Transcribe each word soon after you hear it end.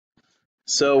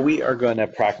So we are going to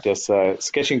practice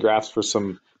sketching graphs for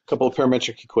some couple of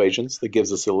parametric equations that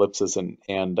gives us ellipses and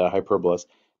hyperbolas.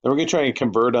 Then we're going to try and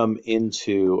convert them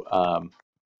into the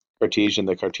Cartesian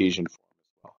form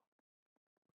as well.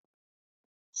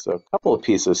 So a couple of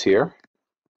pieces here.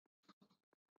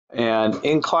 And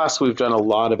in class, we've done a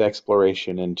lot of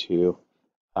exploration into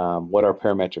what are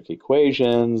parametric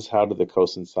equations, how do the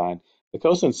cosine sine. The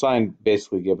cosine sine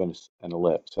basically give us an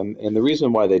ellipse. And the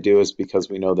reason why they do is because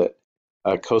we know that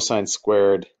cosine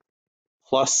squared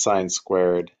plus sine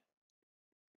squared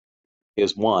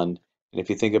is 1. And if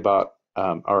you think about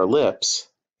our ellipse,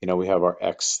 we have our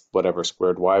x whatever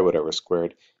squared, y whatever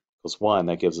squared equals 1.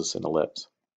 That gives us an ellipse.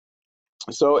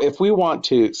 So if we want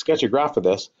to sketch a graph of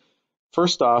this,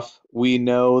 first off, we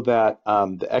know that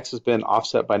the x has been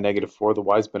offset by -4, the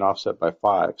y has been offset by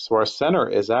 5. So our center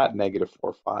is at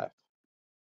 -4, 5,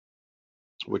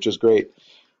 which is great.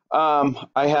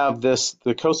 I have the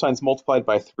cosines multiplied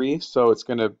by 3, so it's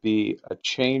going to be a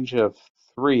change of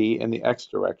 3 in the x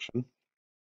direction.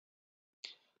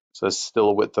 So it's still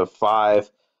a width of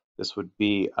 5. This would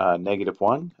be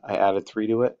 -1. I added 3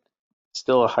 to it.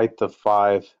 Still a height of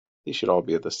 5. These should all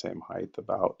be at the same height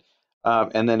about.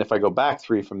 And then if I go back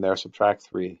 3 from there, subtract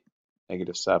 3,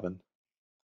 -7.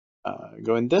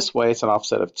 Going this way, it's an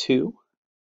offset of 2.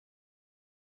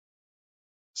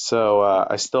 So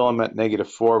I still am at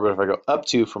 -4, but if I go up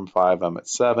 2 from 5, I'm at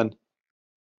 7.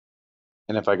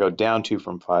 And if I go down 2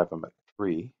 from 5, I'm at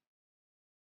 3.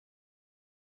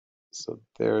 So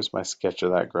there's my sketch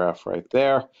of that graph right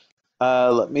there.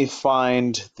 Let me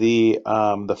find the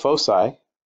foci.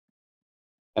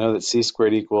 I know that c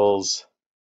squared equals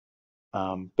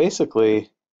basically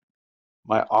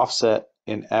my offset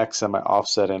in x and my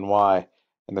offset in y,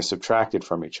 and they're subtracted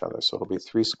from each other. So it'll be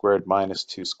 3 squared minus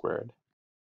 2 squared.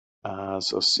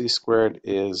 So c squared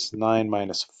is 9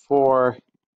 minus 4,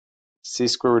 c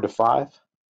square root of 5,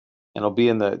 and it'll be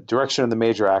in the direction of the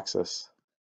major axis.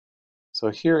 So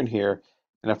here and here,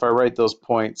 and if I write those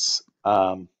points,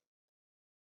 notice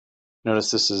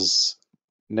this is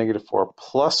 -4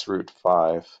 plus root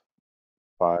 5,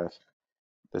 5.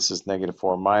 This is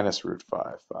 -4 minus root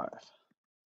 5, 5.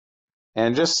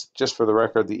 And just for the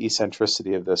record, the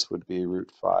eccentricity of this would be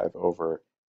root 5 over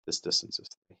this distance is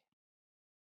 3.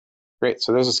 Great,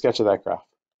 so there's a sketch of that graph.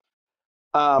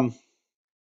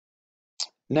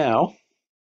 Now,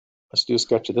 let's do a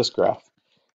sketch of this graph.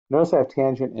 Notice I have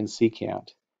tangent and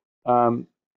secant.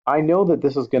 I know that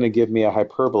this is going to give me a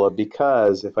hyperbola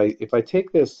because if I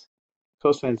take this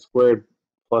cosine squared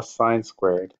plus sine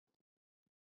squared,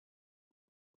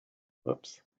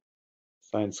 whoops,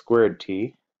 sine squared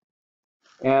t,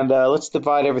 and let's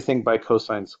divide everything by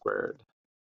cosine squared.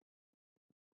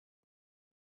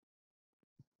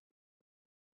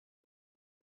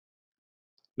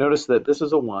 Notice that this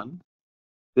is a 1.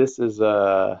 This is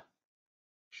a,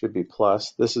 should be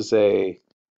plus. This is a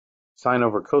sine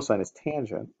over cosine is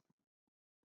tangent.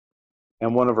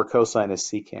 And 1 over cosine is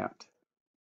secant.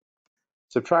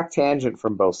 Subtract tangent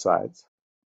from both sides.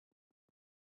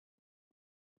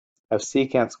 Have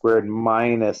secant squared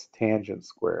minus tangent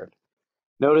squared.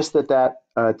 Notice that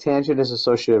tangent is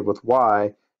associated with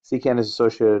y, tangent is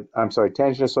associated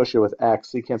with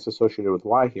x, secant is associated with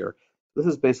y here. This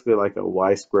is basically like a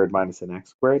y squared minus an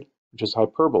x squared, which is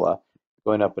hyperbola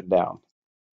going up and down.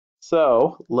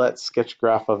 So let's sketch a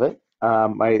graph of it.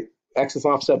 My x is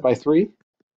offset by 3,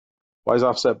 y is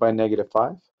offset by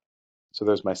 -5. So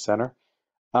there's my center.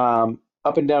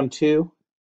 Up and down 2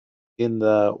 in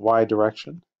the y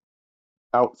direction.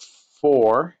 Out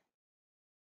 4.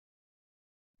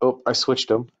 Oh, I switched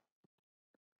them.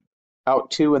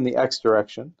 Out 2 in the x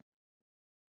direction.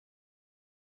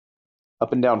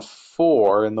 Up and down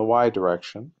 4 in the y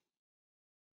direction.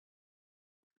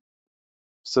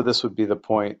 So this would be the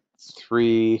point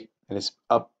 3, and it's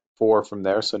up 4 from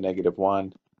there, so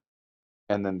 -1.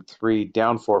 And then 3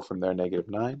 down 4 from there,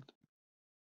 -9.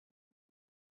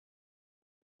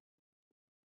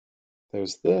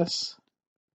 There's this.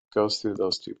 Goes through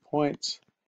those 2 points.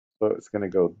 So it's going to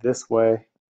go this way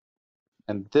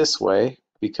and this way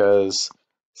because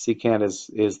secant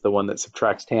is the one that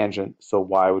subtracts tangent, so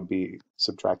y would be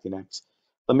subtracting x.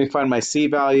 Let me find my c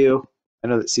value. I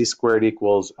know that c squared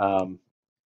equals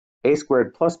a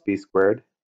squared plus b squared,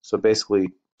 so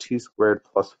basically 2 squared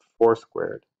plus 4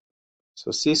 squared.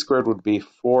 So c squared would be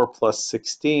 4 plus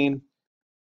 16.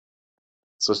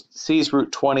 So c is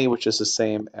root 20, which is the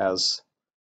same as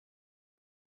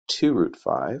 2 root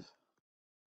 5.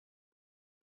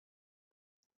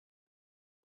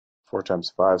 4 times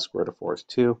 5, square root of 4 is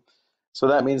 2. So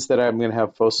that means that I'm going to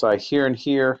have foci here and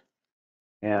here,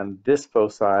 and this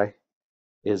foci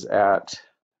is at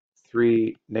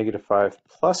 3, negative 5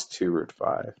 plus 2 root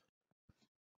 5.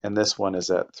 And this one is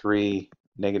at 3,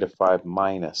 negative 5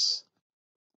 minus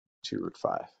 2 root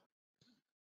 5.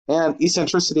 And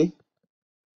eccentricity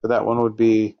for that one would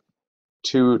be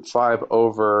 2 root 5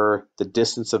 over the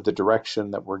distance of the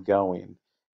direction that we're going.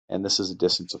 And this is a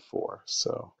distance of 4.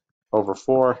 So over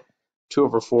 4, 2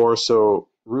 over 4, so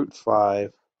root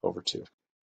 5 over 2.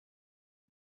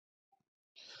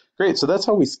 Great, so that's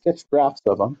how we sketch graphs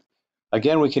of them.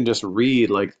 Again, we can just read,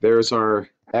 like, there's our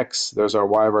x, there's our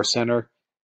y of our center,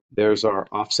 there's our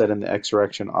offset in the x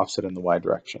direction, offset in the y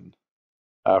direction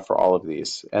for all of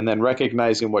these. And then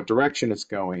recognizing what direction it's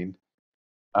going,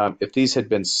 if these had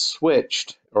been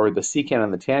switched, or the secant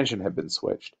and the tangent had been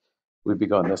switched, we'd be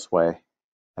going this way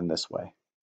and this way.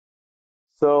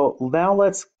 So now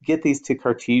let's get these to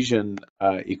Cartesian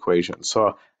equations. So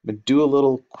I'm going to do a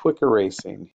little quick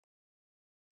erasing.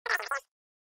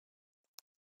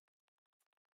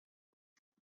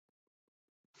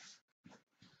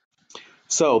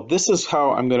 So this is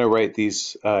how I'm going to write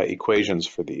these equations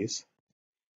for these.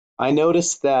 I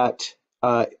notice that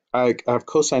I have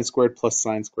cosine squared plus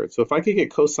sine squared. So if I could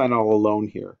get cosine all alone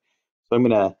here, so I'm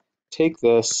going to take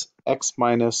this x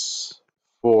minus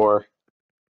 4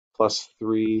 plus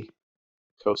 3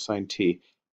 cosine t,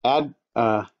 add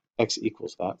x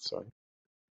equals that, sorry.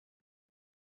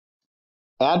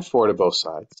 Add 4 to both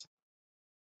sides.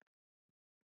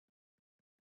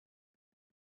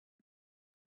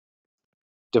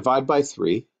 Divide by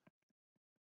 3.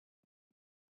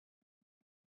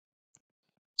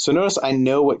 So notice I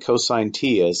know what cosine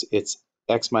t is. It's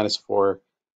x minus 4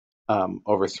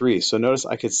 over 3. So notice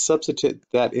I could substitute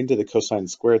that into the cosine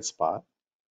squared spot.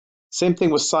 Same thing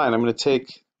with sine. I'm going to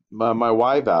take my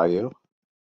y value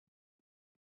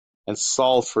and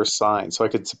solve for sine. So I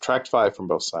could subtract 5 from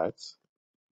both sides.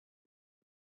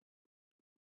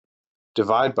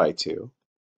 Divide by 2.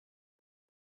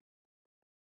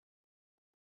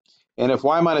 And if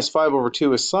y minus 5 over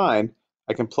 2 is sine,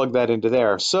 I can plug that into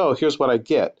there. So here's what I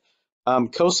get.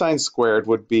 Cosine squared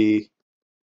would be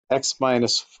x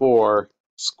minus 4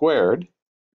 squared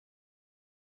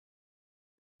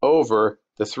over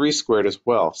the 3 squared as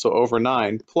well. So over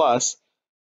 9 plus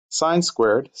sine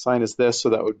squared. Sine is this, so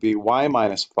that would be y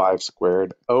minus 5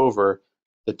 squared over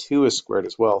the 2 is squared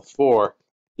as well. 4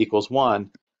 equals 1.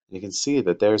 And you can see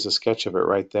that there's a sketch of it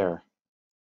right there.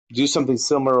 Do something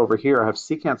similar over here. I have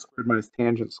secant squared minus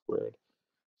tangent squared.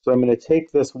 So I'm going to take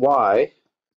this y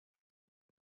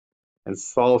and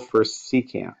solve for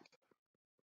secant.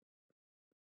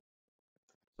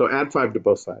 So add 5 to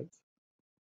both sides.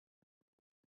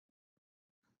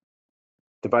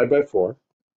 Divide by 4.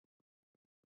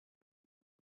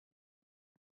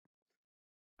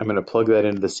 I'm going to plug that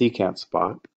into the secant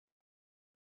spot.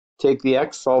 Take the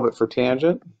x, solve it for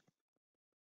tangent.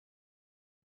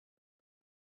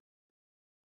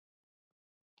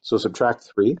 So subtract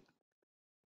 3.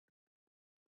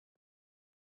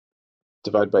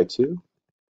 Divide by 2.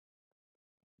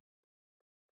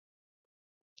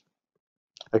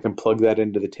 I can plug that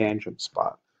into the tangent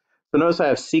spot. So notice I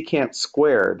have secant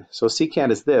squared. So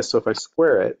secant is this. So if I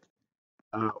square it,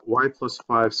 y plus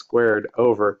 5 squared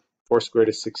over 4 squared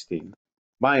is 16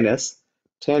 minus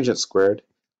tangent squared,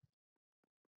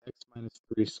 x minus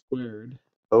 3 squared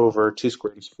over 2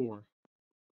 squared is 4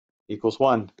 equals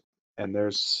 1. And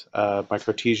there's my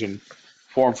Cartesian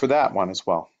form for that one as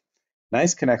well.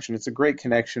 Nice connection. It's a great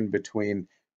connection between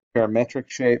parametric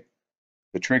shape,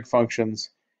 the trig functions,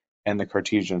 and the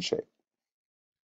Cartesian shape.